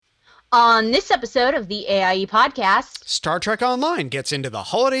On this episode of the AIE podcast, Star Trek Online gets into the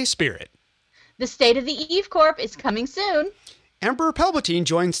holiday spirit. the State of the Eve Corp is coming soon. Emperor Palpatine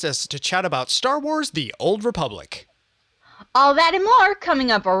joins us to chat about Star Wars The Old Republic. All that and more coming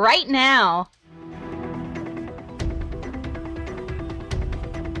up right now.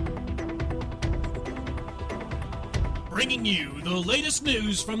 Bringing you the latest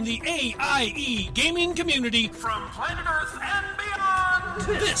news from the AIE gaming community from planet Earth and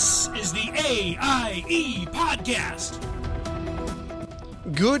beyond. This is the AIE Podcast.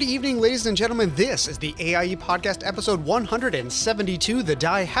 Good evening, ladies and gentlemen. This is the AIE Podcast, episode 172, the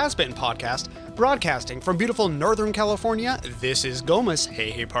Die Has Been Podcast, broadcasting from beautiful Northern California. This is Gomez.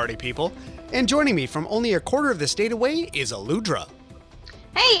 Hey, party people. And joining me from only a quarter of the state away is Aludra.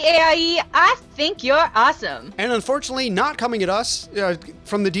 Hey AIE, I think you're awesome. And unfortunately, not coming at us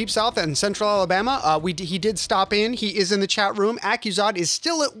from the deep south and central Alabama. He did stop in. He is in the chat room. Accuzod is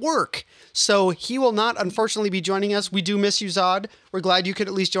still at work, so he will not, unfortunately, be joining us. We do miss you, Zod. We're glad you could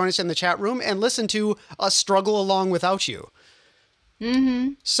at least join us in the chat room and listen to us struggle along without you.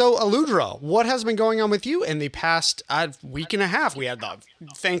 Mm-hmm. So, Aludra, what has been going on with you in the past week and a half? We had the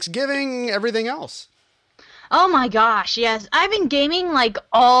Thanksgiving, everything else. Oh my gosh, yes. I've been gaming like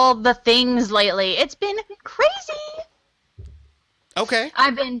all the things lately. It's been crazy. Okay.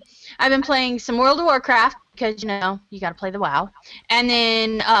 I've been playing some World of Warcraft because, you know, you gotta play the WoW. And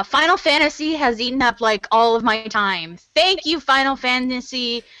then Final Fantasy has eaten up like all of my time. Thank you, Final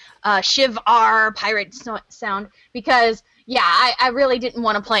Fantasy, Shiv R, Pirate Sound, because yeah, I really didn't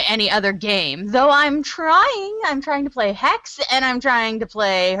want to play any other game. Though I'm trying to play Hex, and I'm trying to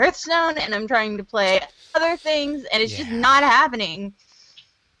play Hearthstone, and I'm trying to play other things, and it's just not happening.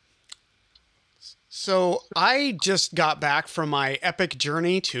 So I just got back from my epic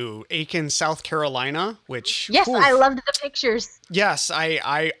journey to Aiken, South Carolina, which... Yes, oof. I loved the pictures. Yes,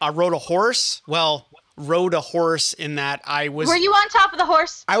 I rode a horse. Well, rode a horse in that I was... Were you on top of the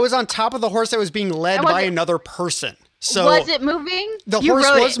horse? I was on top of the horse that was being led by another person. So was it moving? The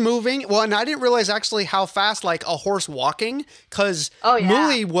horse was moving. Well, and I didn't realize actually how fast, like, a horse walking, because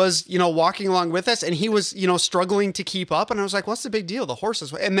Mooley was, walking along with us, and he was, struggling to keep up. And I was like, what's the big deal? The horse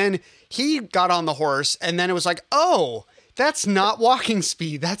is... And then he got on the horse, and then it was like, oh, that's not walking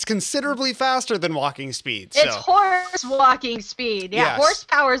speed. That's considerably faster than walking speed. So. It's horse walking speed. Yeah, yes.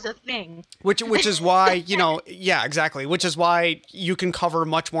 Horsepower's a thing. Which is why, yeah, exactly. Which is why you can cover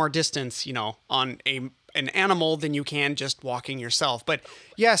much more distance, on an animal than you can just walking yourself. But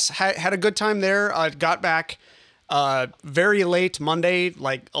yes, had a good time there. Got back very late Monday,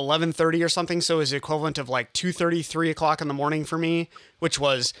 like 11:30 or something. So it was the equivalent of like 2:30, 3 o'clock in the morning for me,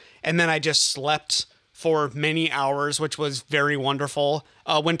 and then I just slept for many hours, which was very wonderful.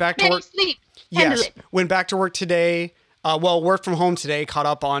 Went back to work. Sleep. Yes. Went back to work today. Worked from home today, caught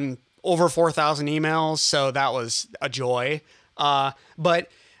up on over 4,000 emails. So that was a joy. But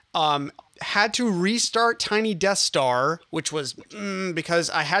had to restart Tiny Death Star, which was because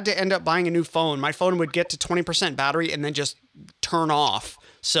I had to end up buying a new phone. My phone would get to 20% battery and then just turn off.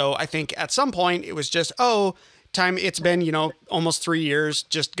 So I think at some point it was just, time. It's been, almost 3 years,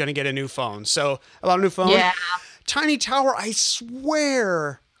 just going to get a new phone. So I bought a new phone. Yeah. Tiny Tower, I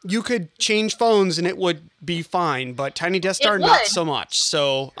swear you could change phones and it would be fine, but Tiny Death Star, not so much.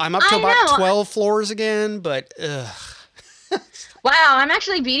 So I'm up to about 12 floors again, but ugh. Wow, I'm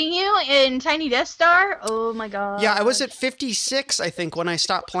actually beating you in Tiny Death Star? Oh my god. Yeah, I was at 56, I think, when I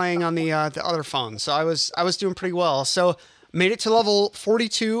stopped playing on the other phone. So I was doing pretty well. So made it to level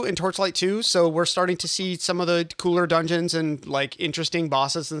 42 in Torchlight 2, so we're starting to see some of the cooler dungeons and like interesting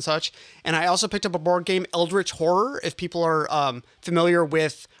bosses and such. And I also picked up a board game, Eldritch Horror, if people are familiar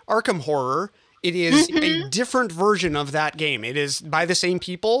with Arkham Horror. It is a different version of that game. It is by the same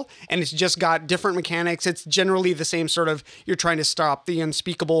people, and it's just got different mechanics. It's generally the same sort of, you're trying to stop the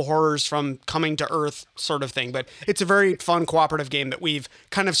unspeakable horrors from coming to Earth sort of thing. But it's a very fun cooperative game that we've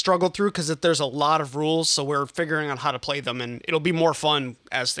kind of struggled through because there's a lot of rules, so we're figuring out how to play them, and it'll be more fun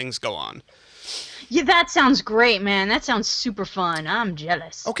as things go on. Yeah, that sounds great, man. That sounds super fun. I'm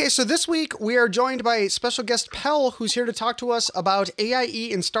jealous. Okay, so this week we are joined by special guest Pell, who's here to talk to us about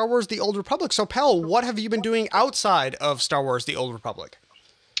AIE and Star Wars The Old Republic. So, Pell, what have you been doing outside of Star Wars The Old Republic?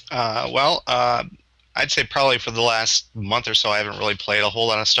 I'd say probably for the last month or so I haven't really played a whole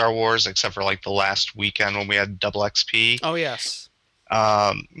lot of Star Wars, except for like the last weekend when we had double XP. Oh, yes.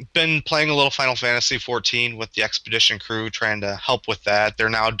 Been playing a little Final Fantasy 14 with the Expedition crew, trying to help with that. They're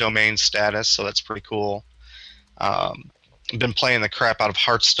now domain status, so that's pretty cool. Been playing the crap out of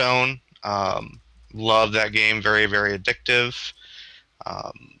Hearthstone. Love that game, very, very addictive.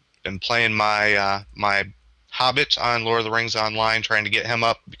 Been playing my Hobbit on Lord of the Rings Online, trying to get him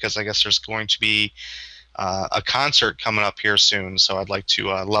up because I guess there's going to be a concert coming up here soon. So I'd like to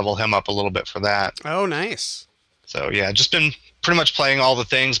level him up a little bit for that. Oh, nice. So yeah, just been pretty much playing all the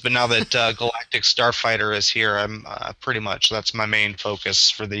things. But now that Galactic Starfighter is here, I'm pretty much that's my main focus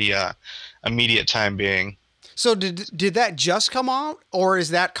for the immediate time being. So did that just come out, or is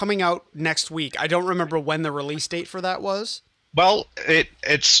that coming out next week? I don't remember when the release date for that was. Well,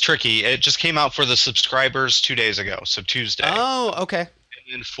 it's tricky. It just came out for the subscribers 2 days ago, so Tuesday. Oh, okay. And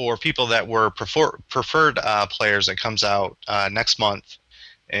then for people that were preferred players, it comes out next month.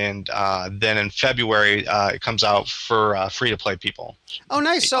 And then in February, it comes out for free-to-play people. Oh,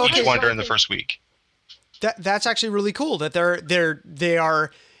 nice. So each one during the first week. That's actually really cool that they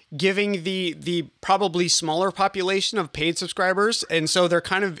are giving the probably smaller population of paid subscribers, and so they're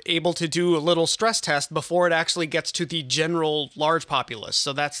kind of able to do a little stress test before it actually gets to the general large populace.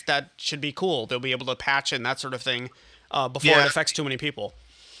 So that should be cool. They'll be able to patch and that sort of thing before it affects too many people.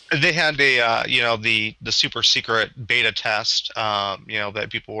 They had the super secret beta test that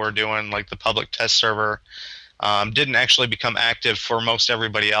people were doing, like the public test server didn't actually become active for most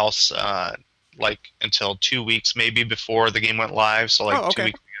everybody else until 2 weeks maybe before the game went live. So 2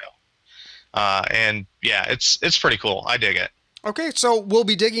 weeks ago. And yeah, it's pretty cool. I dig it. Okay, so we'll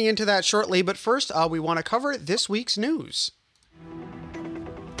be digging into that shortly, but first we want to cover this week's news.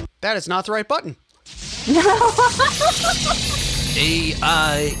 That is not the right button.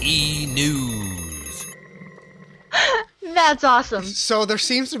 AIE News. That's awesome. So there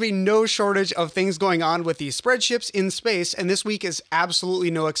seems to be no shortage of things going on with these spreadships in space, and this week is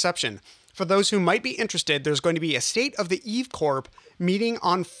absolutely no exception. For those who might be interested, there's going to be a State of the Eve Corp meeting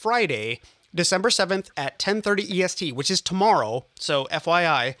on Friday, December 7th at 10:30 EST, which is tomorrow, so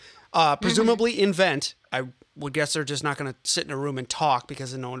FYI. Presumably in Vent. I would guess they're just not going to sit in a room and talk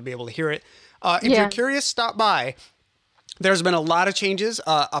because no one would be able to hear it. If you're curious, stop by. There's been a lot of changes.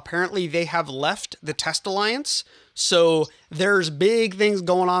 Apparently, they have left the Test Alliance, so there's big things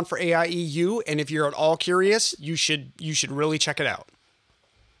going on for AIEU, and if you're at all curious, you should really check it out.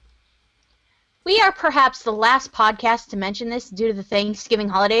 We are perhaps the last podcast to mention this due to the Thanksgiving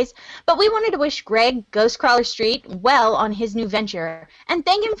holidays, but we wanted to wish Greg, Ghostcrawler Street, well on his new venture, and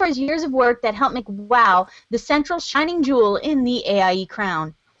thank him for his years of work that helped make WoW the central shining jewel in the AIE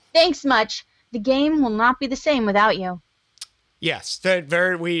crown. Thanks much. The game will not be the same without you. Yes,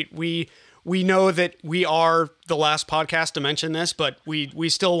 we know that we are the last podcast to mention this, but we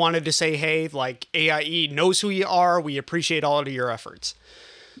still wanted to say, hey, like AIE knows who you are. We appreciate all of your efforts.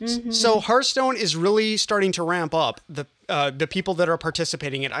 Mm-hmm. So Hearthstone is really starting to ramp up the people that are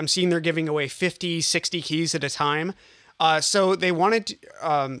participating in it. I'm seeing they're giving away 50, 60 keys at a time. So they wanted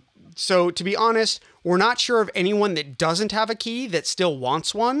so to be honest, we're not sure of anyone that doesn't have a key that still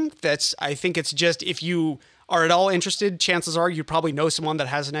wants one. I think it's just if you are at all interested, chances are you probably know someone that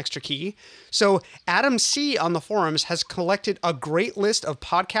has an extra key. So Adam C. on the forums has collected a great list of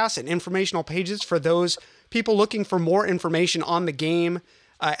podcasts and informational pages for those people looking for more information on the game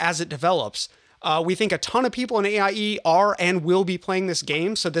as it develops. We think a ton of people in AIE are and will be playing this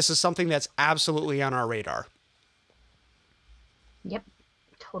game, so this is something that's absolutely on our radar. Yep,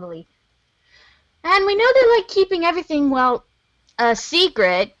 totally. And we know they like keeping everything, a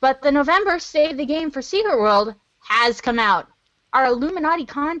secret, but the November State of the Game for Secret World has come out. Our Illuminati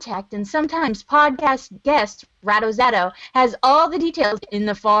contact and sometimes podcast guest, Ratozetto, has all the details in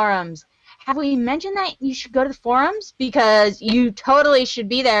the forums. Have we mentioned that you should go to the forums? Because you totally should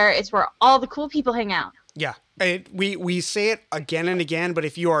be there. It's where all the cool people hang out. Yeah, we say it again and again, but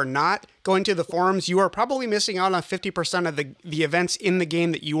if you are not going to the forums, you are probably missing out on 50% of the events in the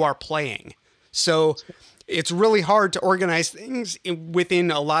game that you are playing. So it's really hard to organize things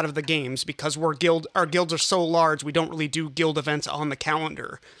within a lot of the games because our guilds are so large, we don't really do guild events on the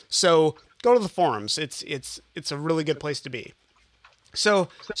calendar. So go to the forums. It's a really good place to be. So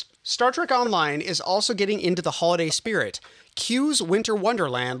Star Trek Online is also getting into the holiday spirit. Q's Winter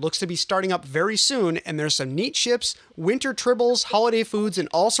Wonderland looks to be starting up very soon, and there's some neat ships, winter tribbles, holiday foods, and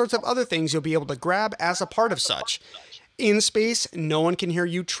all sorts of other things you'll be able to grab as a part of such. In space, no one can hear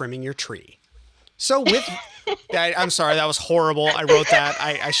you trimming your tree. So with I'm sorry, that was horrible. I wrote that.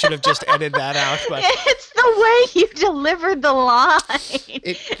 I should have just edited that out. But it's the way you delivered the line.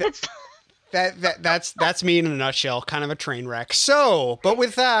 That's me in a nutshell, kind of a train wreck. So, but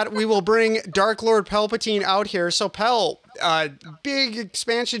with that, we will bring Dark Lord Palpatine out here. So, Pel, big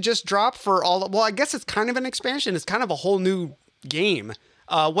expansion just dropped for all. Well, I guess it's kind of an expansion. It's kind of a whole new game.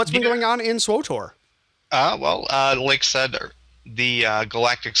 What's been going on in SWTOR? Like said, the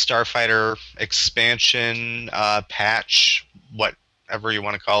Galactic Starfighter expansion patch, whatever you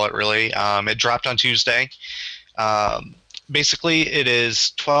want to call it, really. It dropped on Tuesday. Um, Basically, it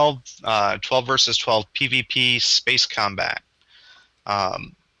is 12 versus 12 PvP space combat.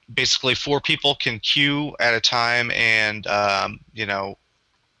 Um, Basically, 4 people can queue at a time and,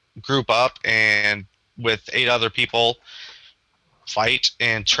 group up and with 8 other people fight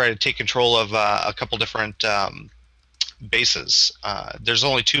and try to take control of a couple different bases. There's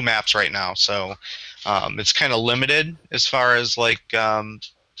only 2 maps right now, so it's kind of limited as far as like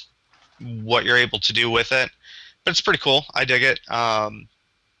what you're able to do with it. But it's pretty cool. I dig it.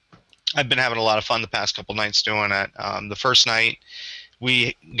 I've been having a lot of fun the past couple nights doing it. The first night,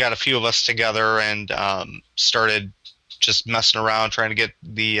 we got a few of us together and started just messing around trying to get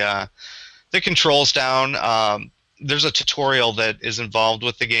the controls down. There's a tutorial that is involved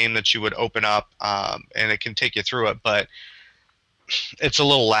with the game that you would open up, and it can take you through it, but it's a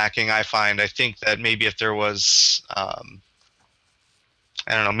little lacking, I find. I think that maybe if there was,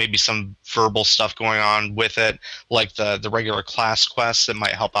 I don't know, maybe some verbal stuff going on with it, like the regular class quests, that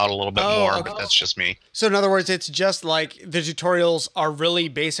might help out a little bit more, okay. but that's just me. So in other words, it's just like the tutorials are really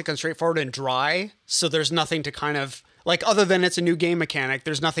basic and straightforward and dry. So there's nothing to kind of like, other than it's a new game mechanic,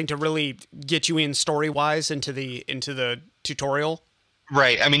 there's nothing to really get you in story wise into the tutorial.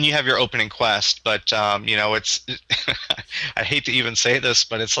 Right. I mean, you have your opening quest, but it's. I hate to even say this,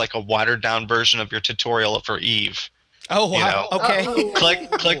 but it's like a watered down version of your tutorial for Eve. Oh wow! Okay.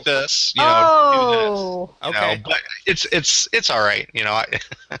 Click this. Oh. Do this, Okay. But it's all right.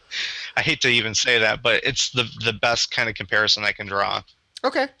 I hate to even say that, but it's the best kind of comparison I can draw.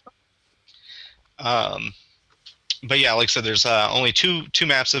 Okay. But yeah, like I said, there's only two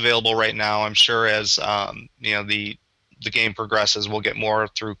maps available right now. I'm sure as the game progresses, we'll get more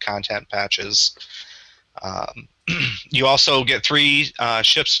through content patches. You also get 3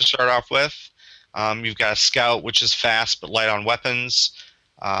 ships to start off with. You've got a scout, which is fast but light on weapons.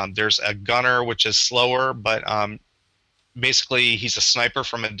 There's a gunner, which is slower, but basically he's a sniper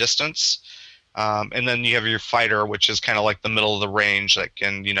from a distance. And then you have your fighter, which is kind of like the middle of the range that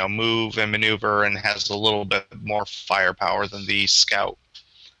can, move and maneuver and has a little bit more firepower than the scout.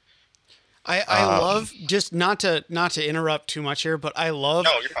 I love, just not to interrupt too much here, but I love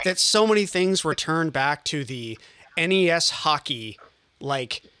that so many things return back to the NES hockey.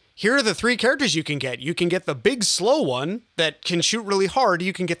 Like, here are the 3 characters you can get. You can get the big slow one that can shoot really hard.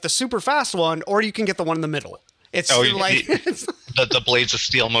 You can get the super fast one, or you can get the one in the middle. It's the Blades of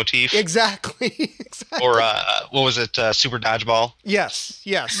Steel motif. Exactly. Or what was it? Super Dodgeball. Yes.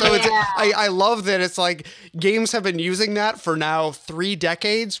 So I love that it's like games have been using that for now 3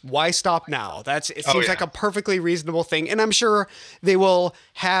 decades. Why stop now? It seems like a perfectly reasonable thing, and I'm sure they will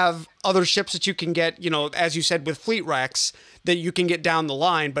have other ships that you can get. As you said with Fleet Rex, that you can get down the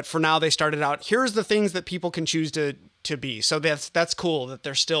line. But for now, they started out. Here's the things that people can choose to be. So that's cool that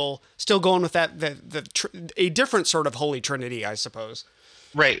they're still going with that a different sort of holy trinity, I suppose.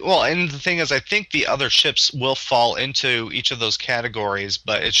 Right. Well, and the thing is, I think the other ships will fall into each of those categories,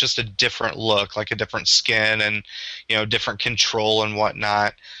 but it's just a different look, like a different skin and different control and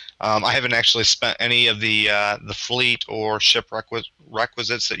whatnot. I haven't actually spent any of the fleet or ship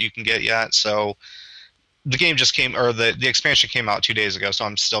requisites that you can get yet, so. The game just came, or the expansion came out 2 days ago, so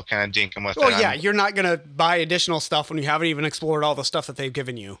I'm still kind of dinking with it. Oh yeah, you're not gonna buy additional stuff when you haven't even explored all the stuff that they've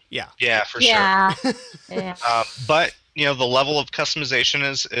given you. Yeah. Yeah, for sure. Yeah. But the level of customization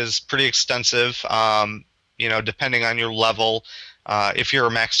is pretty extensive. Depending on your level, if you're a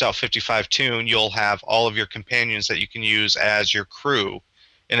maxed out 55 tune, you'll have all of your companions that you can use as your crew,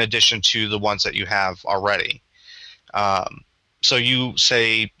 in addition to the ones that you have already. So you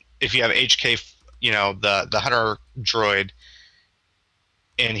say if you have HK. The hunter droid,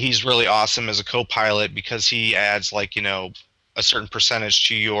 and he's really awesome as a co-pilot because he adds a certain percentage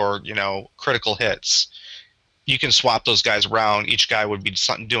to your critical hits. You can swap those guys around. Each guy would be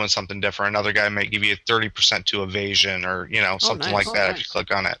doing something different. Another guy might give you 30% to evasion, or something like that if you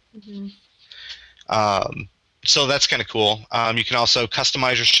click on it. Mm-hmm. So that's kind of cool. You can also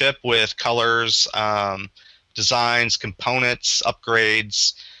customize your ship with colors, designs, components,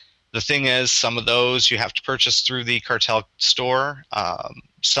 upgrades. The thing is, some of those you have to purchase through the cartel store.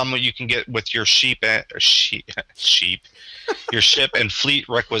 Some you can get with your your ship and fleet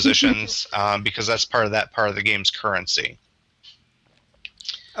requisitions, because that's part of the game's currency.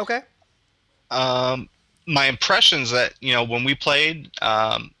 Okay. My impressions that when we played,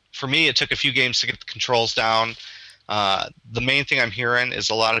 for me, it took a few games to get the controls down. The main thing I'm hearing is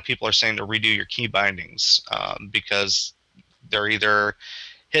a lot of people are saying to redo your key bindings, because they're either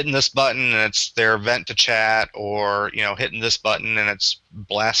hitting this button and it's their vent to chat, or hitting this button and it's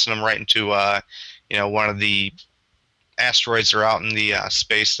blasting them right into one of the asteroids that are out in the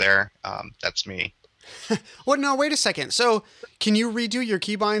space there. That's me. Well, no, wait a second. So can you redo your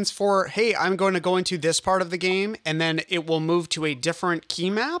keybinds for, hey, I'm going to go into this part of the game and then it will move to a different key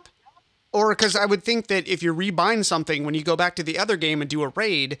map? Or because I would think that if you rebind something when you go back to the other game and do a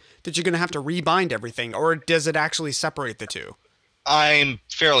raid, that you're going to have to rebind everything. Or does it actually separate the two? I'm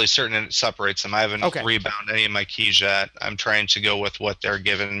fairly certain it separates them. I haven't Okay. rebound any of my keys yet. I'm trying to go with what they're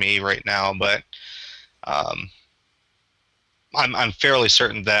giving me right now, but I'm fairly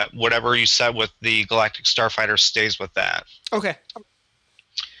certain that whatever you said with the Galactic Starfighter stays with that. Okay.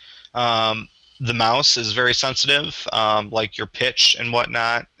 The mouse is very sensitive, like your pitch and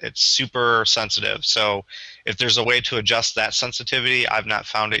whatnot. It's super sensitive. So if there's a way to adjust that sensitivity, I've not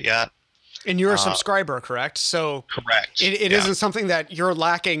found it yet. And you're a subscriber, correct? So Correct. It isn't something that you're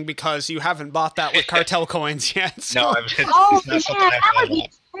lacking because you haven't bought that with cartel coins yet. So. No, Oh man, that would be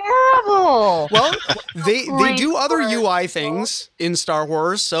terrible. Well, they do other UI things in Star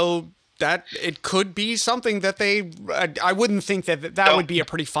Wars, so that it could be something that they. I wouldn't think that would be a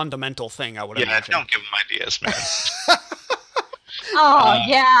pretty fundamental thing. I would imagine. Don't give them ideas, man. Oh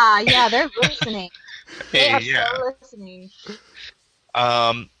yeah, they're listening. They are so listening.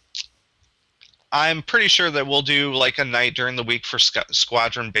 I'm pretty sure that we'll do like a night during the week for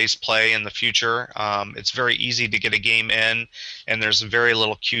squadron-based play in the future. It's very easy to get a game in, and there's very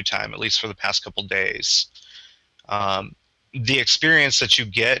little queue time, at least for the past couple days. The experience that you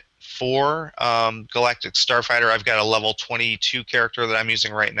get for Galactic Starfighter, I've got a level 22 character that I'm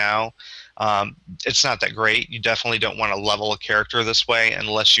using right now. It's not that great. You definitely don't want to level a character this way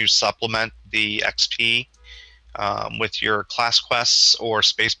unless you supplement the XP with your class quests or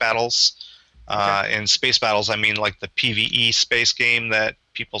space battles. In space battles, I mean like the PvE space game that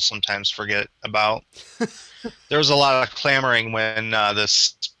people sometimes forget about. There was a lot of clamoring when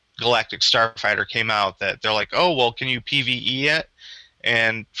this Galactic Starfighter came out that they're like, oh, well, can you PvE it?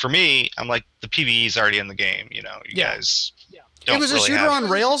 And for me, I'm like, the PvE is already in the game. You guys don't It was really a shooter have... on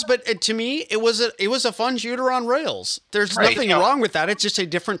rails, but to me, it was a fun shooter on rails. There's nothing wrong with that. It's just a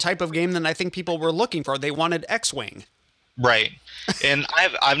different type of game than I think people were looking for. They wanted X-Wing. Right. And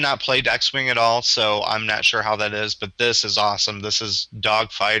I've not played X-Wing at all, so I'm not sure how that is, but this is awesome. This is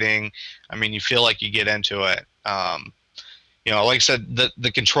dogfighting. I mean, you feel like you get into it. Like I said,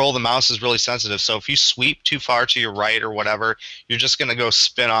 the control of the mouse is really sensitive, so if you sweep too far to your right or whatever, you're just going to go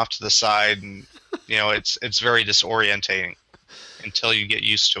spin off to the side, and it's very disorientating until you get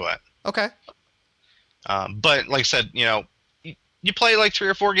used to it. Okay. But like I said, you play like 3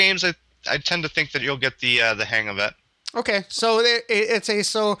 or 4 games, I tend to think that you'll get the hang of it. Okay, so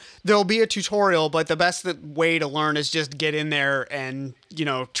so there'll be a tutorial, but the best way to learn is just get in there and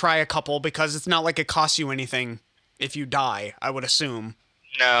try a couple, because it's not like it costs you anything if you die, I would assume.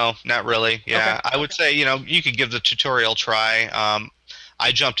 No, not really. Yeah, Okay. I would say you could give the tutorial a try.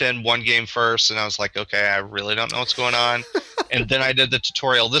 I jumped in one game first, and I was like, okay, I really don't know what's going on, and then I did the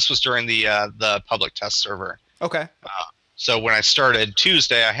tutorial. This was during the public test server. Okay. So when I started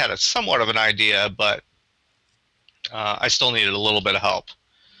Tuesday, I had a somewhat of an idea, but I still needed a little bit of help.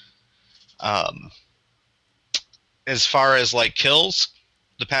 As far as like kills,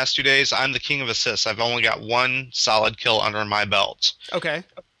 the past 2 days, I'm the king of assists. I've only got 1 solid kill under my belt. Okay.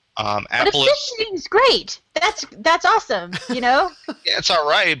 But assisting's great. That's awesome. Yeah, it's all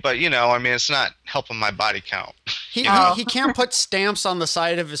right, but I mean, it's not helping my body count. He can't put stamps on the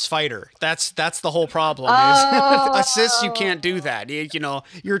side of his fighter. That's the whole problem. Oh. Assists, you can't do that.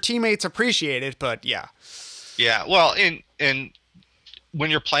 Your teammates appreciate it, but yeah. Yeah, well, in when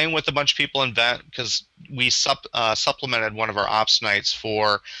you're playing with a bunch of people in Vent, because we supplemented one of our ops nights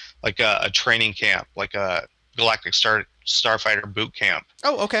for like a training camp, like a Galactic Starfighter boot camp.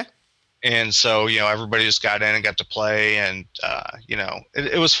 Oh, okay. And so everybody just got in and got to play, and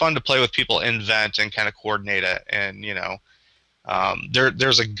it was fun to play with people in Vent and kind of coordinate it. And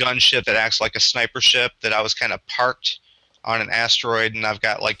there's a gunship that acts like a sniper ship that I was kind of parked on an asteroid, and I've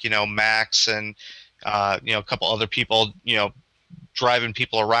got like Max and a couple other people, driving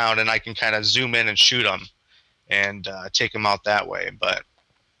people around, and I can kind of zoom in and shoot them and take them out that way. But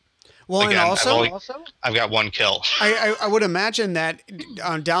again, and also, I've got 1 kill. I would imagine that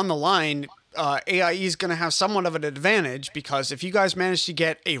down the line, AIE is going to have somewhat of an advantage, because if you guys manage to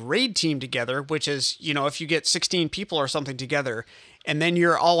get a raid team together, which is, if you get 16 people or something together, and then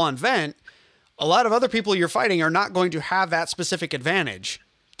you're all on Vent, a lot of other people you're fighting are not going to have that specific advantage.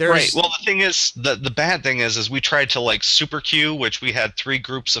 Right. Well, the thing is, the bad thing is we tried to like super queue, which we had 3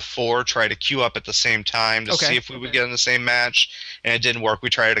 groups of 4 try to queue up at the same time to see if we would get in the same match, and it didn't work. We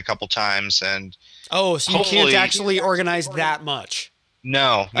tried it a couple times, and so you can't actually organize that much.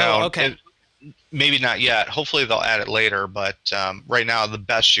 No. Oh, okay. Maybe not yet. Hopefully they'll add it later, but right now the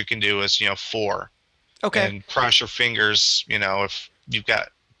best you can do is 4. Okay. And cross your fingers, if you've got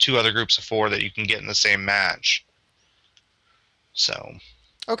 2 other groups of 4 that you can get in the same match. So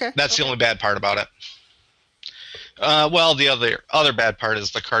Okay. that's the only bad part about it. Well, the other bad part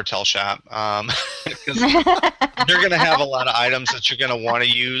is the cartel shop. 'Cause they're going to have a lot of items that you're going to want to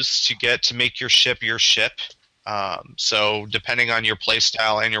use to make your ship your ship. So depending on your play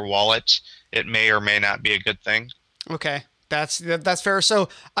style and your wallet, it may or may not be a good thing. Okay. That's fair. So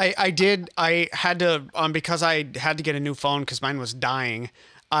I had to, because I had to get a new phone because mine was dying.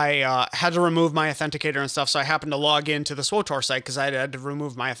 I had to remove my authenticator and stuff. So I happened to log into the SWOTOR site because I had to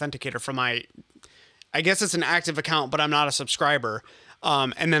remove my authenticator from my, I guess it's an active account, but I'm not a subscriber.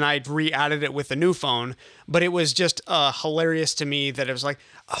 And then I re-added it with the new phone. But it was just hilarious to me that it was like,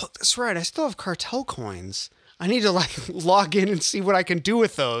 oh, that's right, I still have cartel coins. I need to log in and see what I can do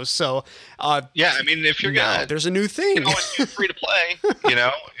with those. So yeah, I mean, if you're gonna, there's a new thing. You can always do free to play,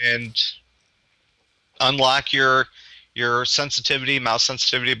 and unlock your sensitivity, mouse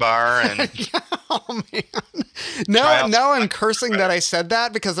sensitivity bar, and oh man, now I'm cursing that I said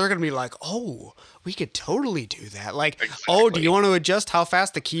that because they're gonna be like, oh, we could totally do that. Like, exactly. Oh, do you want to adjust how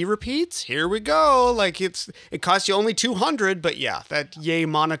fast the key repeats? Here we go. Like it costs you only $200, but yeah, that yay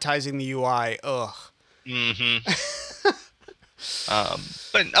monetizing the UI. Ugh. Mm-hmm.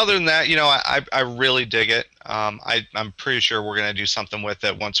 But other than that, I really dig it. I'm pretty sure we're gonna do something with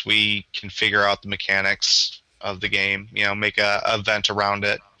it once we can figure out the mechanics of the game. Make a event around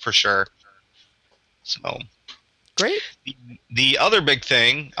it for sure. So great. The other big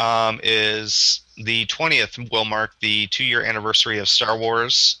thing is the 20th will mark the 2-year anniversary of Star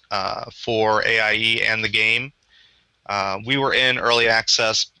Wars for AIE and the game. We were in early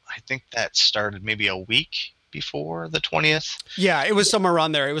access. I think that started maybe a week before the 20th. Yeah, it was somewhere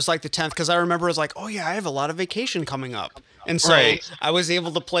around there. It was like the 10th because I remember it was like, oh yeah, I have a lot of vacation coming up. And so I was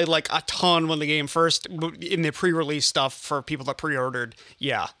able to play like a ton when the game first, in the pre-release stuff for people that pre-ordered.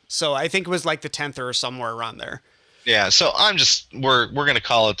 Yeah, so I think it was like the 10th or somewhere around there. Yeah, so we're going to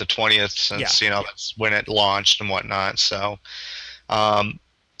call it the 20th since, that's when it launched and whatnot. So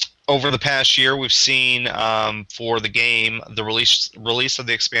over the past year, we've seen for the game the release of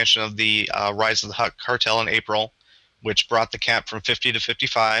the expansion of the Rise of the Hutt Cartel in April, which brought the cap from 50 to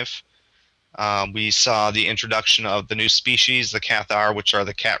 55. We saw the introduction of the new species, the Cathar, which are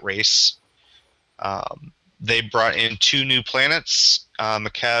the cat race. They brought in 2 new planets,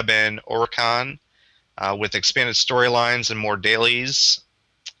 Makeb and Oricon, with expanded storylines and more dailies.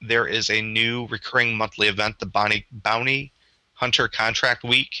 There is a new recurring monthly event, the Bounty Hunter Contract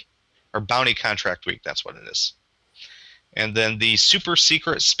Week, or Bounty Contract Week, that's what it is. And then the Super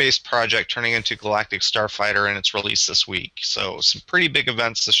Secret Space Project turning into Galactic Starfighter, and its release this week. So some pretty big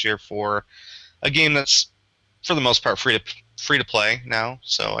events this year for a game that's, for the most part, free to play now.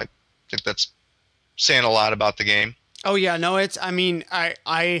 So I think that's saying a lot about the game. Oh yeah, no,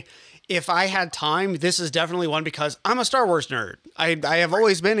 I if I had time, this is definitely one because I'm a Star Wars nerd. I have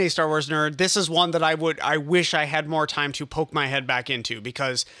always been a Star Wars nerd. This is one that I wish I had more time to poke my head back into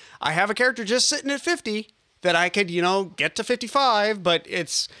because I have a character just sitting at 50 that I could, get to 55, but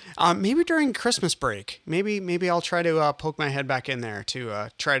it's maybe during Christmas break. Maybe I'll try to poke my head back in there to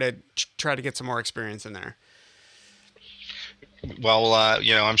try to get some more experience in there. Well,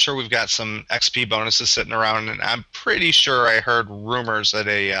 I'm sure we've got some XP bonuses sitting around, and I'm pretty sure I heard rumors that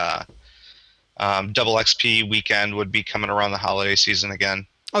a double XP weekend would be coming around the holiday season again.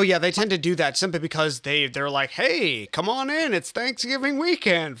 Oh yeah, they tend to do that simply because they're like, hey, come on in, it's Thanksgiving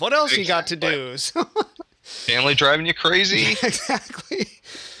weekend. What else you got to do? Family driving you crazy? Exactly.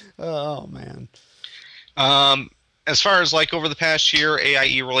 Oh man. As far as over the past year,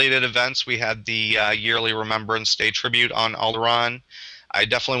 AIE related events, we had the yearly Remembrance Day tribute on Alderaan. I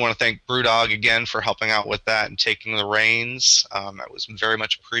definitely want to thank Brewdog again for helping out with that and taking the reins. That was very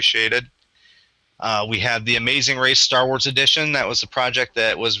much appreciated. We had the Amazing Race Star Wars Edition. That was a project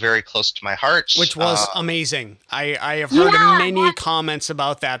that was very close to my heart. Which was amazing. I have heard many comments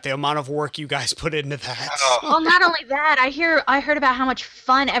about that, the amount of work you guys put into that. Well, not only that, I heard about how much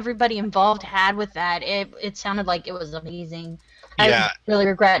fun everybody involved had with that. It sounded like it was amazing. Yeah. I really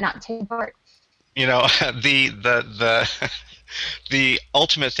regret not taking part. The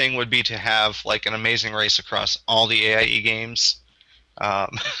ultimate thing would be to have an Amazing Race across all the AIE games.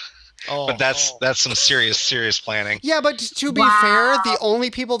 But that's some serious planning. Yeah, but to be fair, the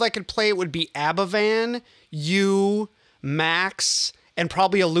only people that could play it would be Abavan, you, Max, and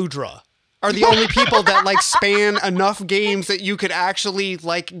probably Aludra. are the only people that like span enough games that you could actually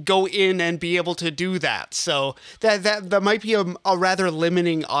like go in and be able to do that. So that might be a rather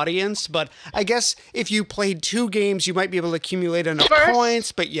limiting audience, but I guess if you played 2 games, you might be able to accumulate enough First,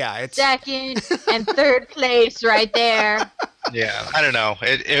 points. But yeah, it's second, and third place right there. Yeah, I don't know.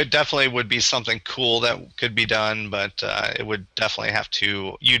 It definitely would be something cool that could be done, but it would definitely have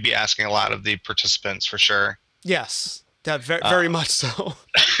to. You'd be asking a lot of the participants for sure. yes, that very much so.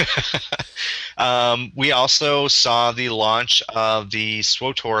 We also saw the launch of the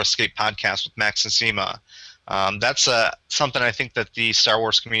SWTOR Escape podcast with Max and Seema. That's something I think that the Star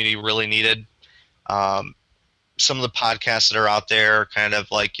Wars community really needed. Some of the podcasts that are out there, kind of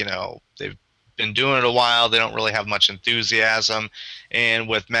like, they've been doing it a while. They don't really have much enthusiasm. And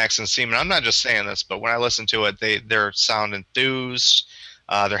with Max and Seema, I'm not just saying this, but when I listen to it, they're sound enthused.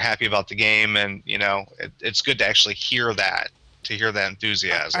 They're happy about the game, and it's good to actually hear that,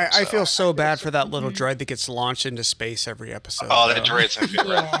 enthusiasm. I feel so bad for that little droid that gets launched into space every episode. Oh, that droid's my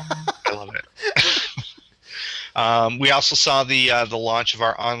favorite. Yeah. I love it. We also saw the launch of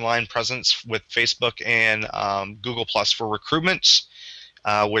our online presence with Facebook and Google Plus for recruitment,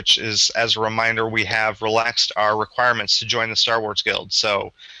 which is, as a reminder, we have relaxed our requirements to join the Star Wars Guild.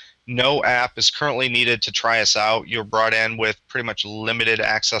 So no app is currently needed to try us out. You're brought in with pretty much limited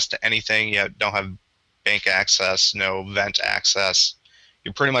access to anything. You don't have bank access, no vent access.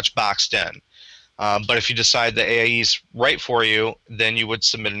 You're pretty much boxed in. But if you decide the AIE is right for you, then you would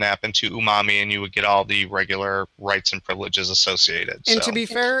submit an app into Umami, and you would get all the regular rights and privileges associated. And to be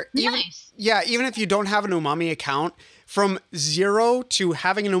fair, Nice. even if you don't have an Umami account, from 0 to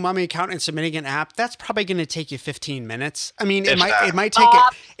having an Umami account and submitting an app, that's probably going to take you 15 minutes. I mean, it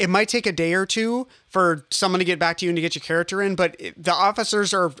might take a day or two for someone to get back to you and to get your character in, but the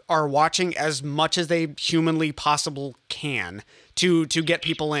officers are watching as much as they humanly possible can to get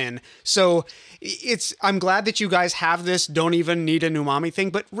people in. So I'm glad that you guys have this don't even need an Umami thing,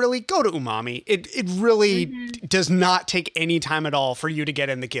 but really go to Umami. It really does not take any time at all for you to get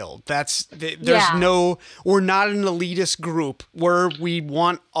in the guild. We're not an elitist group where we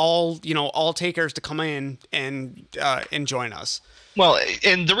want all takers to come in and join us. Well,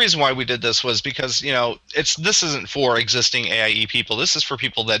 and the reason why we did this was because, this isn't for existing AIE people. This is for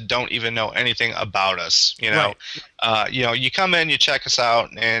people that don't even know anything about us. Right. You come in, you check us out,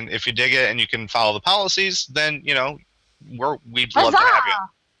 and if you dig it and you can follow the policies, then, we'd love to have you.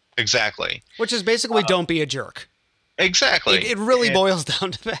 Exactly. Which is basically don't be a jerk. Exactly. It really boils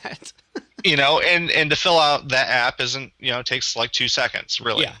down to that. And to fill out that app isn't, takes like 2 seconds,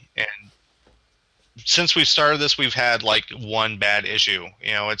 really. Yeah. And since we've started this, we've had like one bad issue.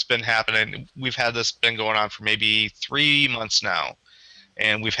 It's been happening. We've had this been going on for maybe 3 months now,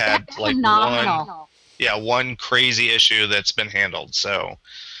 and we've had That's like phenomenal. one crazy issue that's been handled. So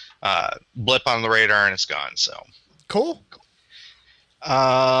blip on the radar and it's gone. So cool.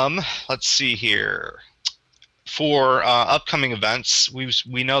 Let's see here. For upcoming events,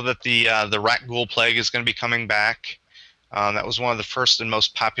 we know that the Rat Ghoul Plague is going to be coming back. That was one of the first and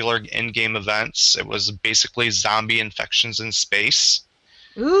most popular in-game events. It was basically zombie infections in space.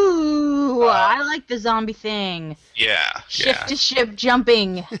 Ooh, I like the zombie thing. Yeah. Ship to ship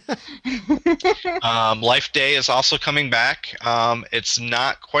jumping. Life Day is also coming back. It's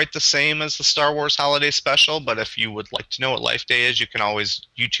not quite the same as the Star Wars Holiday Special, but if you would like to know what Life Day is, you can always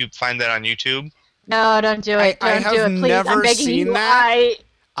find that on YouTube. No, don't do it. I Don't have do it, please. never I'm begging seen you. that.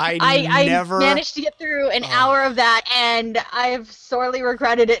 I I managed to get through an hour of that, and I've sorely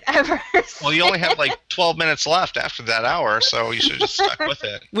regretted it ever since. Well, you only have like 12 minutes left after that hour, so you should just stuck with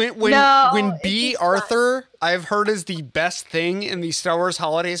it. When B. Arthur, I've heard, is the best thing in the Star Wars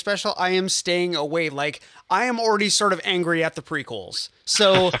Holiday Special, I am staying away. Like, I am already sort of angry at the prequels.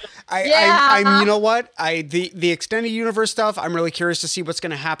 So I'm you know what? The extended universe stuff, I'm really curious to see what's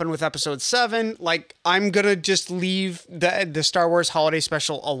going to happen with episode 7. Like, I'm going to just leave the Star Wars Holiday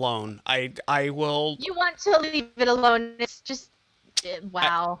Special alone. I will. You want to leave it alone. It's just,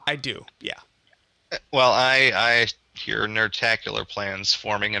 wow. I do. Yeah. Well, I hear nerdtacular plans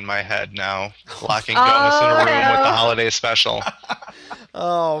forming in my head now. Locking Gomez in a room with the Holiday Special.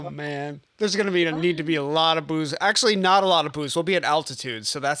 Oh man, there's gonna need to be a lot of booze. Actually, not a lot of booze. We'll be at altitude,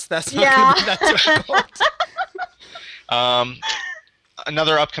 so that's not gonna be that difficult.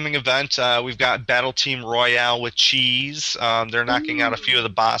 Another upcoming event, we've got Battle Team Royale with Cheese. They're knocking out a few of the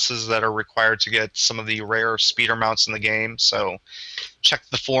bosses that are required to get some of the rare speeder mounts in the game. So check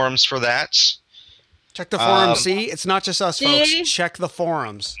the forums for that. Check the forums. See, it's not just us, folks. Check the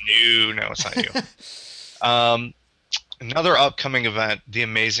forums. No, it's not you. Another upcoming event, The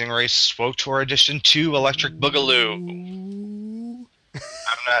Amazing Race SWTOR Edition 2 Electric Boogaloo.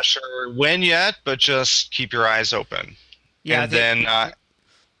 I'm I'm not sure when yet, but just keep your eyes open. Yeah, and then,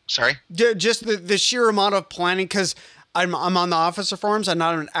 sorry? Just the sheer amount of planning, because I'm on the officer forums. I'm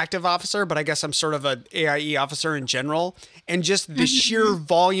not an active officer, but I guess I'm sort of an AIE officer in general. And just the sheer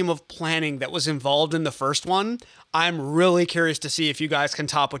volume of planning that was involved in the first one, I'm really curious to see if you guys can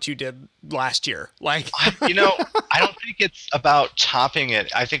top what you did last year. Like, I don't think it's about topping it.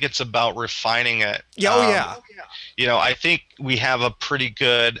 I think it's about refining it. yeah, oh yeah. I think we have a pretty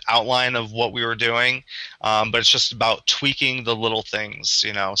good outline of what we were doing, but it's just about tweaking the little things.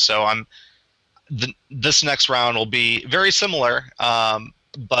 So this next round will be very similar,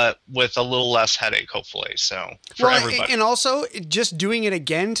 but with a little less headache, hopefully. So for everybody. And also, just doing it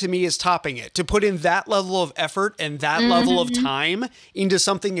again to me is topping it. To put in that level of effort and that level of time into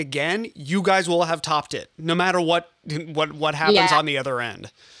something again, you guys will have topped it, no matter what happens on the other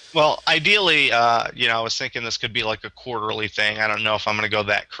end. Well, ideally, I was thinking this could be like a quarterly thing. I don't know if I'm going to go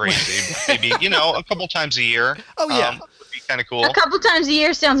that crazy. Maybe, a couple times a year. Oh, yeah. Would be kind of cool. A couple times a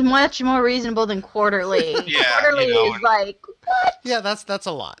year sounds much more reasonable than quarterly. Yeah, quarterly is like, what? Yeah, that's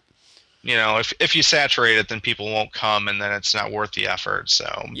a lot. If you saturate it, then people won't come, and then it's not worth the effort. So,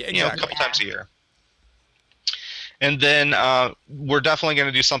 exactly. A couple times a year. And then we're definitely going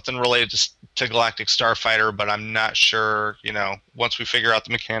to do something related to Galactic Starfighter, but I'm not sure. Once we figure out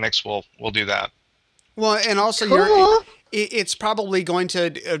the mechanics, we'll do that. Well, and also Cool. it's probably going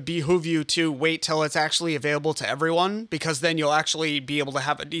to behoove you to wait till it's actually available to everyone, because then you'll actually be able to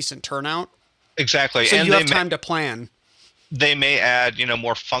have a decent turnout. Exactly. So and you have time to plan. They may add,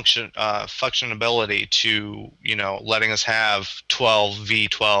 more functionability to, letting us have 12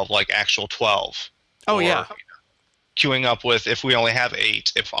 v12, like actual 12. Oh, yeah. Queuing up with, if we only have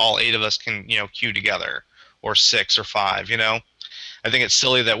 8, if all 8 of us can, queue together, or 6 or 5, I think it's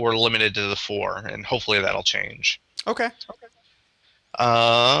silly that we're limited to the 4, and hopefully that'll change. Okay.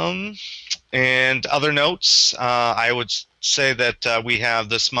 And other notes, I would say that we have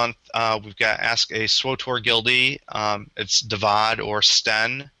this month, we've got Ask a SWTOR Guildie. It's Devad or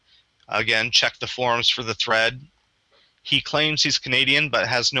Sten. Again, check the forums for the thread. He claims he's Canadian, but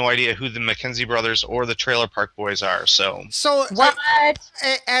has no idea who the Mackenzie brothers or the Trailer Park Boys are. So what?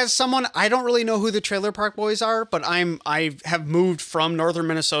 As someone, I don't really know who the Trailer Park Boys are, but I have moved from northern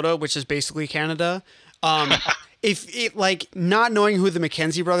Minnesota, which is basically Canada. If it, like, not knowing who the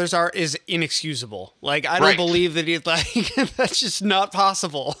Mackenzie brothers are is inexcusable. Like, I don't believe that that's just not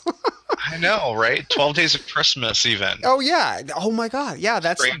possible. I know, right? 12 Days of Christmas, even. Oh yeah. Oh my God. Yeah,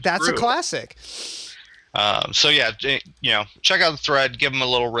 that's a classic. So yeah, check out the thread, give them a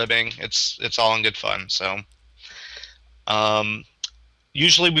little ribbing. It's all in good fun. So,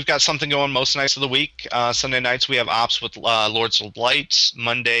 usually we've got something going most nights of the week. Sunday nights we have ops with Lords of Light.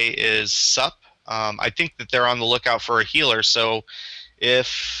 Monday is SUP. I think that they're on the lookout for a healer. So,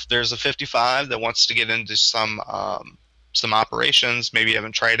 if there's a 55 that wants to get into some operations, maybe you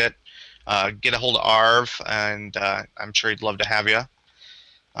haven't tried it, get a hold of Arv, and I'm sure he'd love to have you.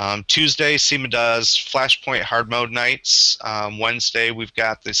 Tuesday, SEMA does Flashpoint hard mode nights. Wednesday, we've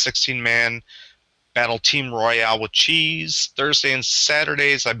got the 16-man Battle Team Royale with Cheese. Thursday and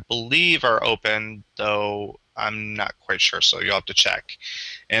Saturdays, I believe, are open, though I'm not quite sure, so you'll have to check.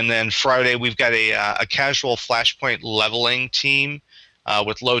 And then Friday, we've got a casual Flashpoint leveling team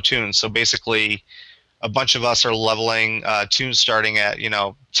with low tunes. So basically, a bunch of us are leveling tunes starting at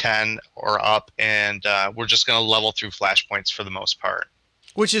 10 or up, and we're just going to level through Flashpoints for the most part.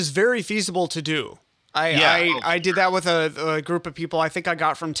 Which is very feasible to do. I did that with a group of people. I think I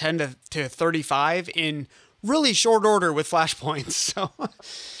got from 10 to 35 in really short order with flashpoints. So,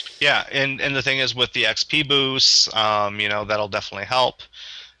 yeah, and the thing is with the XP boosts, that'll definitely help.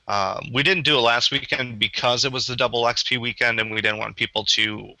 We didn't do it last weekend because it was the double XP weekend, and we didn't want people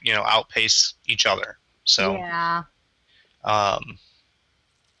to outpace each other. So yeah.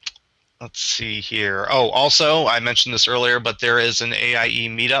 Let's see here. Oh, also, I mentioned this earlier, but there is an AIE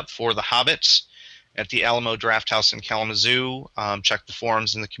meetup for the Hobbits at the Alamo Draft House in Kalamazoo. Check the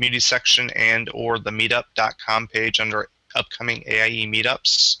forums in the community section and or the meetup.com page under upcoming AIE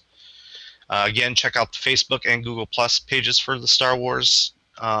meetups. Again, check out the Facebook and Google Plus pages for the Star Wars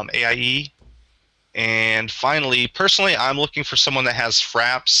AIE. And finally, personally, I'm looking for someone that has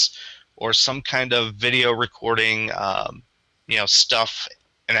fraps or some kind of video recording, stuff,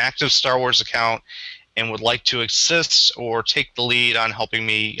 an active Star Wars account, and would like to assist or take the lead on helping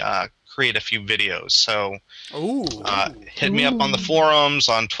me create a few videos. So hit me up on the forums,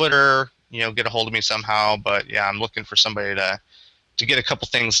 on Twitter, get a hold of me somehow. But yeah, I'm looking for somebody to get a couple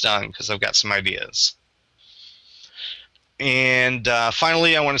things done because I've got some ideas. And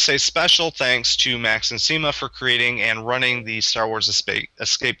finally, I want to say special thanks to Max and Seema for creating and running the Star Wars Escape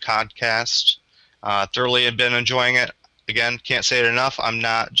podcast. Thoroughly have been enjoying it. Again, can't say it enough. I'm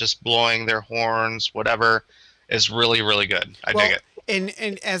not just blowing their horns. Whatever is really, really good. I dig it.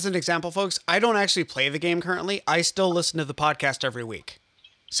 And as an example, folks, I don't actually play the game currently. I still listen to the podcast every week.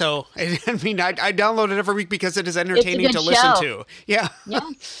 So, I mean, I download it every week because it is entertaining to listen to. Yeah. Yeah,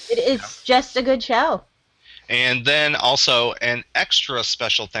 it's just a good show. And then also an extra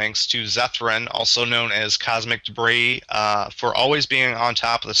special thanks to Zethrin, also known as Cosmic Debris, for always being on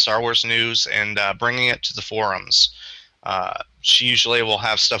top of the Star Wars news and bringing it to the forums. She usually will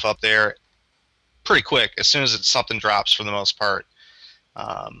have stuff up there pretty quick as soon as something drops for the most part.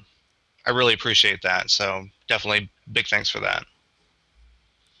 I really appreciate that. So definitely big thanks for that.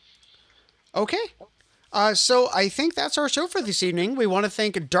 Okay. So I think that's our show for this evening. We want to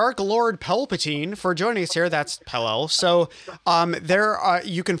thank Dark Lord Palpatine for joining us here. That's Pelel. So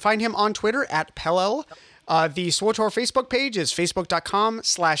you can find him on Twitter at Pelel. The SWOTOR Facebook page is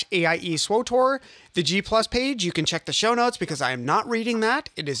facebook.com/AIE SWOTOR. The G Plus page, you can check the show notes because I am not reading that.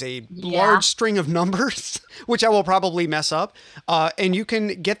 It is a large string of numbers, which I will probably mess up. And you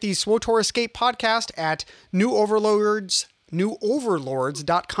can get the SWOTOR Escape podcast at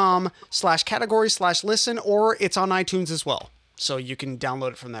newoverlords.com/category/listen, or it's on iTunes as well. So you can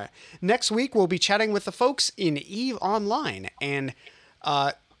download it from there. Next week, we'll be chatting with the folks in EVE Online. And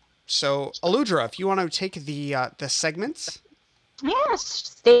so, Aludra, if you want to take the segments. Yes,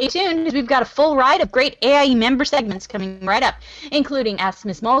 stay tuned because we've got a full ride of great AIE member segments coming right up, including Ask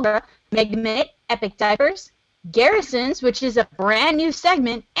Miss Mulder, Mega Minute, Epic Diapers, Garrisons, which is a brand new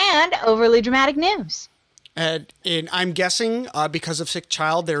segment, and Overly Dramatic News. And I'm guessing because of Sick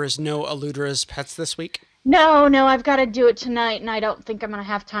Child, there is no Aludra's Pets this week? No, I've got to do it tonight, and I don't think I'm going to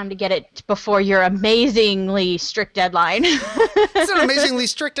have time to get it before your amazingly strict deadline. It's not amazingly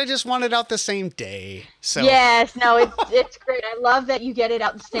strict. I just want it out the same day. So. Yes, no, it's great. I love that you get it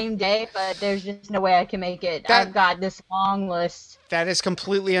out the same day, but there's just no way I can make it. I've got this long list. That is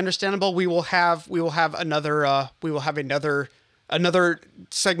completely understandable. We will have another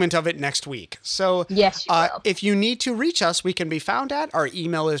segment of it next week. So yes, you will. If you need to reach us, we can be found at, our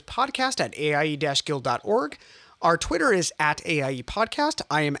email is podcast@aie-guild.org. Our Twitter is @AIE Podcast.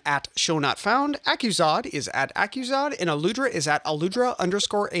 I am @ShowNotFound. Accusod is @Accusod, and Aludra is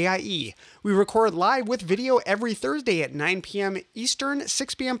 @Aludra_AIE. We record live with video every Thursday at 9 p.m. Eastern,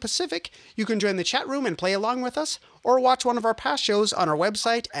 6 p.m. Pacific. You can join the chat room and play along with us, or watch one of our past shows on our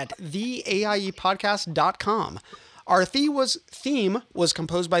website at theaiepodcast.com. Our theme was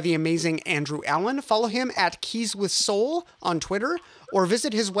composed by the amazing Andrew Allen. Follow him at Keys with Soul on Twitter, or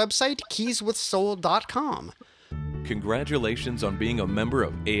visit his website, keyswithsoul.com. Congratulations on being a member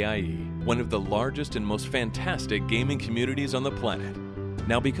of AIE, one of the largest and most fantastic gaming communities on the planet.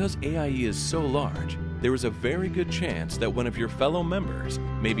 Now, because AIE is so large, there is a very good chance that one of your fellow members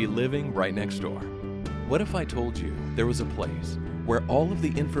may be living right next door. What if I told you there was a place where all of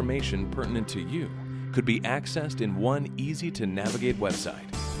the information pertinent to you could be accessed in one easy-to-navigate website?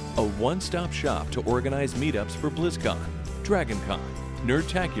 A one-stop shop to organize meetups for BlizzCon, DragonCon,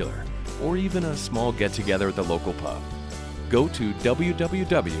 Nerdtacular, or even a small get-together at the local pub. Go to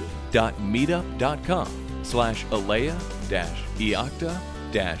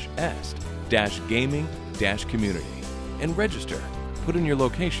www.meetup.com/alea-iacta-est-gaming-community and register. Put in your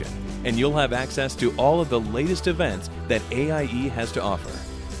location, and you'll have access to all of the latest events that AIE has to offer.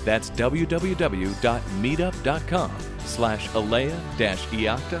 That's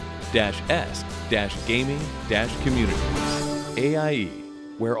www.meetup.com/alea-iacta-est-gaming-community. AIE,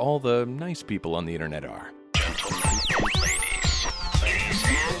 where all the nice people on the internet are. Gentlemen and ladies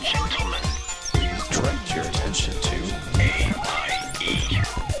and gentlemen, please direct your attention to AIE.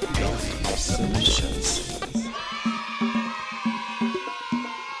 Guilty submissions.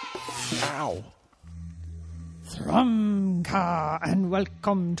 Ow. Thrumka, and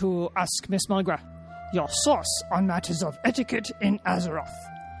welcome to Ask Miss Mulgra, your source on matters of etiquette in Azeroth.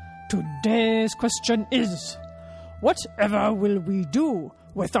 Today's question is, whatever will we do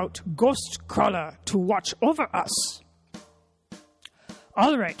without Ghostcrawler to watch over us?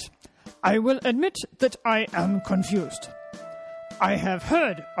 Alright, I will admit that I am confused. I have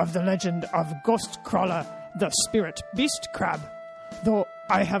heard of the legend of Ghostcrawler, the spirit beast crab, though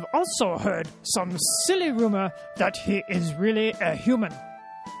I have also heard some silly rumor that he is really a human.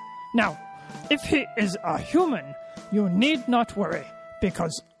 Now, if he is a human, you need not worry,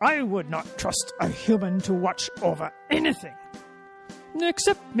 because I would not trust a human to watch over anything.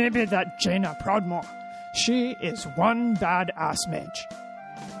 Except maybe that Jaina Proudmoore. She is one bad-ass mage.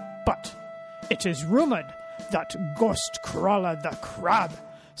 But it is rumored that Ghost Crawler the Crab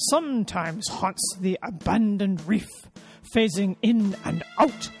sometimes haunts the abandoned reef, phasing in and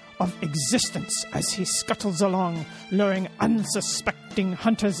out of existence as he scuttles along, luring unsuspecting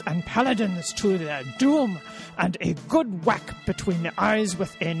hunters and paladins to their doom and a good whack between the eyes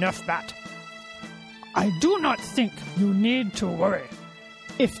with a Nerf bat. I do not think you need to worry.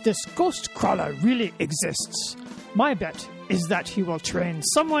 If this Ghost Crawler really exists, my bet is that he will train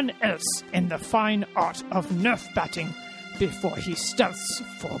someone else in the fine art of Nerf batting before he stealths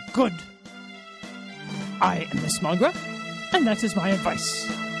for good. I am Miss Mulgra, and that is my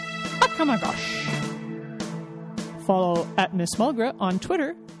advice. Oh my gosh. Follow at Miss Mulgra on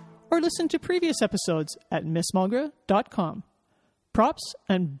Twitter or listen to previous episodes at missmulgra.com. Props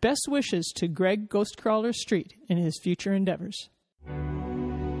and best wishes to Greg Ghostcrawler Street in his future endeavors.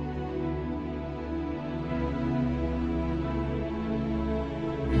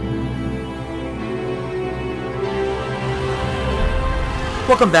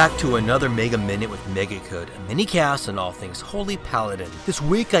 Welcome back to another Mega Minute with Megacode, a mini-cast on all things Holy Paladin. This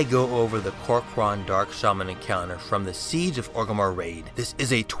week I go over the Corcoran Dark Shaman encounter from the Siege of Orgrimmar raid. This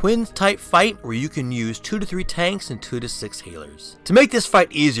is a twins-type fight where you can use 2 to 3 tanks and 2 to 6 healers. To make this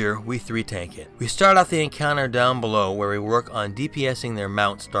fight easier, we 3-tank it. We start off the encounter down below where we work on DPSing their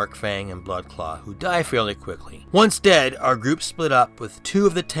mounts Darkfang and Bloodclaw, who die fairly quickly. Once dead, our group split up with 2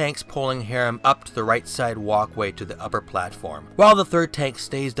 of the tanks pulling Harem up to the right side walkway to the upper platform, while the 3rd tank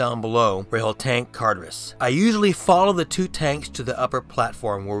stays down below where he'll tank Cardris. I usually follow the 2 tanks to the upper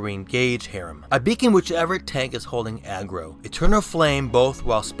platform where we engage Harem. I beacon whichever tank is holding aggro. Eternal Flame both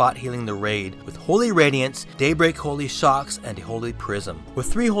while spot healing the raid with Holy Radiance, Daybreak Holy Shocks, and a Holy Prism. With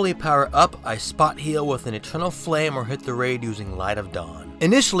 3 Holy Power up, I spot heal with an Eternal Flame or hit the raid using Light of Dawn.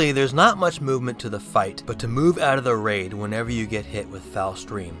 Initially, there's not much movement to the fight, but to move out of the raid whenever you get hit with Foul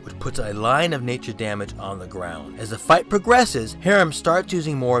Stream, which puts a line of nature damage on the ground. As the fight progresses, Harem starts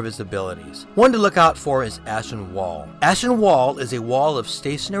using more of his abilities. One to look out for is Ashen Wall. Ashen Wall is a wall of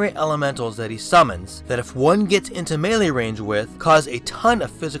stationary elementals that he summons that if one gets into melee range with, cause a ton of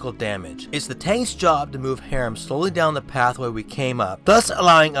physical damage. It's the tank's job to move Harem slowly down the pathway we came up, thus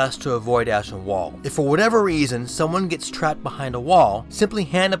allowing us to avoid Ashen Wall. If for whatever reason someone gets trapped behind a wall, simply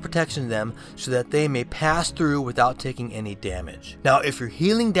hand a protection to them so that they may pass through without taking any damage. Now if you're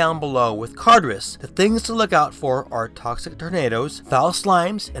healing down below with Cardris, the things to look out for are Toxic Tornadoes, Foul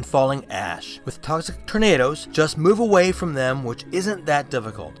Slimes, and Falling Ash. With Toxic Tornadoes, just move away from them, which isn't that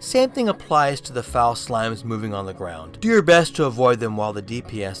difficult. Same thing applies to the Foul Slimes moving on the ground. Do your best to avoid them while the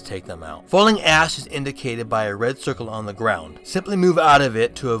DPS take them out. Falling Ash is indicated by a red circle on the ground. Simply move out of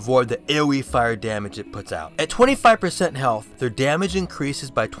it to avoid the AoE fire damage it puts out. At 25% health, their damage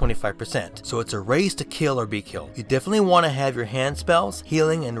increases by 25%, so it's a race to kill or be killed. You definitely want to have your hand spells,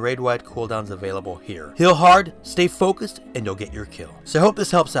 healing, and raid-wide cooldowns available here. Heal hard, stay focused, and you'll get your kill. So I hope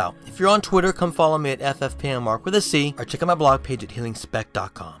this helps out. If you're on Twitter, come follow me at FFPMMark with a C, or check out my blog page at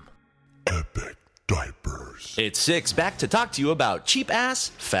healingspec.com. Epic Diapers. It's Six back to talk to you about cheap-ass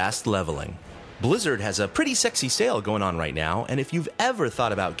fast leveling. Blizzard has a pretty sexy sale going on right now, and if you've ever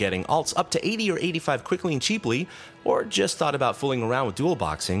thought about getting alts up to 80 or 85 quickly and cheaply, or just thought about fooling around with dual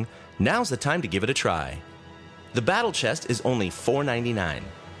boxing, now's the time to give it a try. The Battle Chest is only $4.99.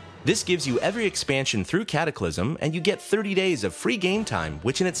 This gives you every expansion through Cataclysm, and you get 30 days of free game time,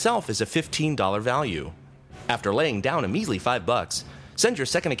 which in itself is a $15 value. After laying down a measly $5, send your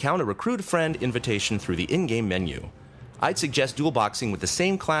second account a recruit a friend invitation through the in-game menu. I'd suggest dual boxing with the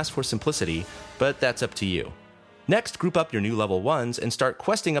same class for simplicity, but that's up to you. Next, group up your new level 1s and start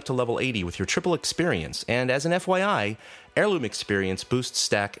questing up to level 80 with your triple experience, and as an FYI, heirloom experience boosts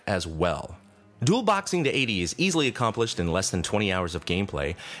stack as well. Dual boxing to 80 is easily accomplished in less than 20 hours of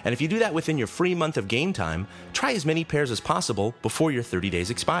gameplay, and if you do that within your free month of game time, try as many pairs as possible before your 30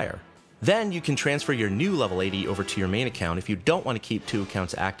 days expire. Then you can transfer your new level 80 over to your main account if you don't want to keep 2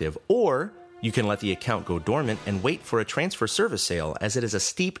 accounts active, or you can let the account go dormant and wait for a transfer service sale, as it is a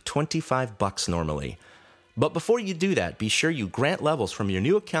steep $25 normally. But before you do that, be sure you grant levels from your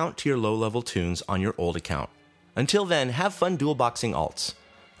new account to your low-level tunes on your old account. Until then, have fun dual boxing alts.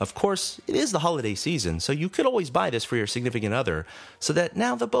 Of course, it is the holiday season, so you could always buy this for your significant other, so that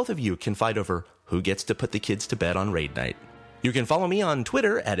now the both of you can fight over who gets to put the kids to bed on raid night. You can follow me on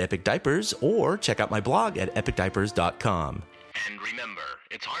Twitter at Epic Diapers, or check out my blog at epicdiapers.com. And remember,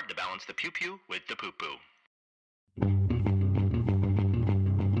 it's hard to balance the pew-pew with the poo-poo.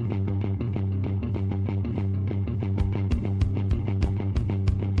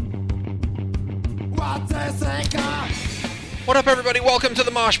 What up, everybody? Welcome to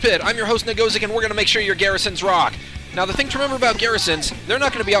the Mosh Pit. I'm your host, Nagozik, and we're going to make sure your garrisons rock. Now, the thing to remember about garrisons, they're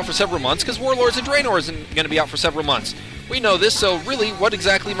not going to be out for several months because Warlords and Draenor isn't going to be out for several months. We know this, so really, what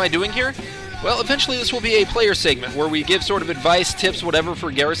exactly am I doing here? Well, eventually this will be a player segment where we give sort of advice, tips, whatever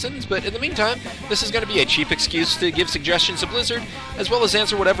for garrisons, but in the meantime, this is going to be a cheap excuse to give suggestions to Blizzard, as well as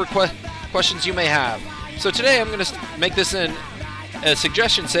answer whatever questions you may have. So today I'm going to make this a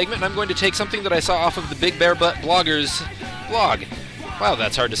suggestion segment, and I'm going to take something that I saw off of the Big Bear Butt blogger's blog. Wow,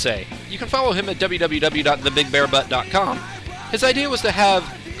 that's hard to say. You can follow him at www.thebigbearbutt.com. His idea was to have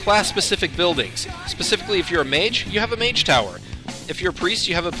class-specific buildings. Specifically, if you're a mage, you have a mage tower. If you're a priest,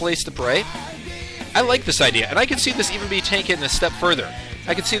 you have a place to pray. I like this idea, and I can see this even be taken a step further.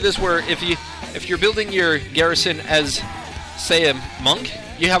 I can see this where if you're building your garrison as, say, a monk,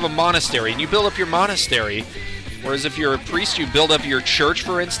 you have a monastery, and you build up your monastery, whereas if you're a priest, you build up your church,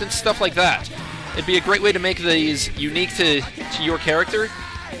 for instance, stuff like that. It'd be a great way to make these unique to your character,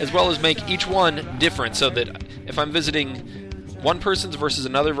 as well as make each one different, so that if I'm visiting one person's versus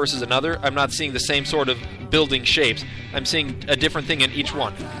another, I'm not seeing the same sort of building shapes. I'm seeing a different thing in each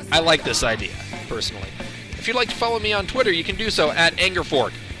one. I like this idea, personally. If you'd like to follow me on Twitter, you can do so at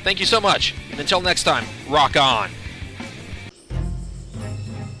Angerfork. Thank you so much, and until next time, rock on!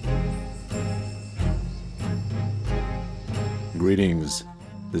 Greetings.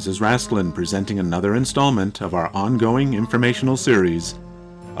 This is Rastlin presenting another installment of our ongoing informational series,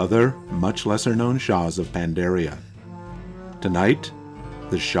 Other Much Lesser Known Shahs of Pandaria. Tonight,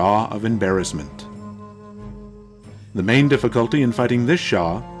 the Shah of Embarrassment. The main difficulty in fighting this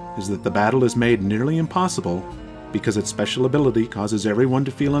Shah is that the battle is made nearly impossible because its special ability causes everyone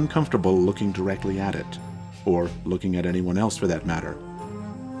to feel uncomfortable looking directly at it, or looking at anyone else for that matter.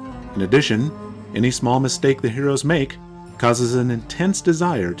 In addition, any small mistake the heroes make causes an intense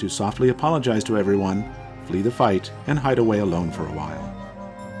desire to softly apologize to everyone, flee the fight, and hide away alone for a while.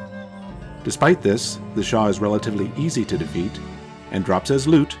 Despite this, the Shah is relatively easy to defeat, and drops as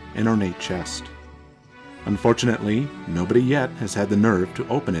loot an ornate chest. Unfortunately, nobody yet has had the nerve to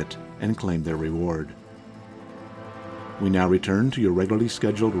open it and claim their reward. We now return to your regularly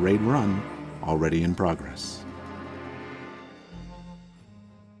scheduled raid run, already in progress.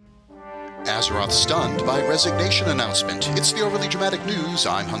 Azeroth stunned by resignation announcement. It's the overly dramatic news.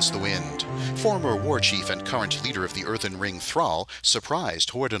 I'm Hunts the Wind. Former war chief and current leader of the Earthen Ring Thrall surprised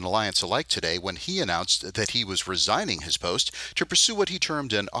Horde and Alliance alike today when he announced that he was resigning his post to pursue what he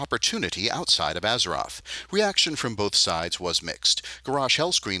termed an opportunity outside of Azeroth. Reaction from both sides was mixed. Garrosh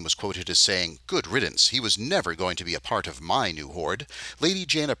Hellscream was quoted as saying, "Good riddance, he was never going to be a part of my new Horde." Lady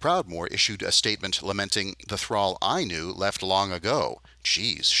Jaina Proudmoore issued a statement lamenting, "The Thrall I knew left long ago."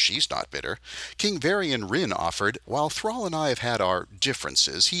 Geez, she's not bitter. King Varian Rin offered, "While Thrall and I have had our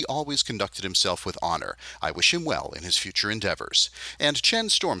differences, he always conducted himself with honor. I wish him well in his future endeavors." And Chen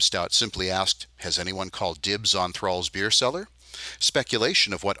Stormstout simply asked, "Has anyone called dibs on Thrall's beer cellar?"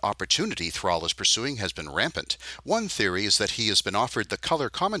 Speculation of what opportunity Thrall is pursuing has been rampant. One theory is that he has been offered the color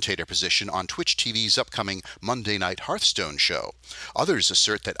commentator position on Twitch TV's upcoming Monday Night Hearthstone show. Others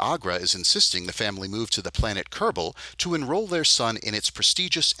assert that Agra is insisting the family move to the planet Kerbal to enroll their son in its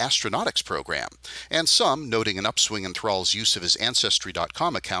prestigious astronautics program. And some, noting an upswing in Thrall's use of his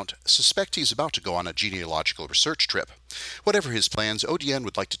Ancestry.com account, suspect he's about to go on a genealogical research trip. Whatever his plans, ODN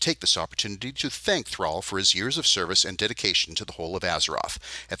would like to take this opportunity to thank Thrall for his years of service and dedication to the whole of Azeroth.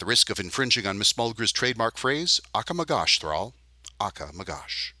 At the risk of infringing on Miss Mulger's trademark phrase, Aka Magash, Thrall. Aka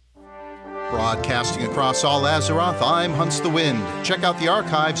Magash. Broadcasting across all Azeroth, I'm Hunts the Wind. Check out the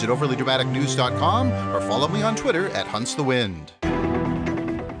archives at overlydramaticnews.com or follow me on Twitter at Hunts the Wind.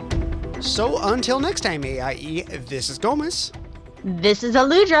 So until next time, AIE, this is Gomez. This is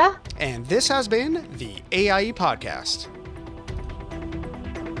Aludra. And this has been the AIE Podcast.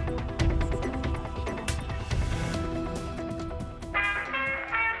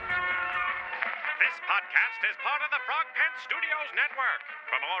 This podcast is part of the Frog Pants Studios Network.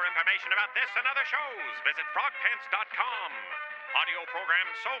 For more information about this and other shows, visit frogpants.com. Audio program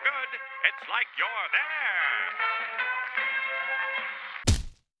so good, it's like you're there.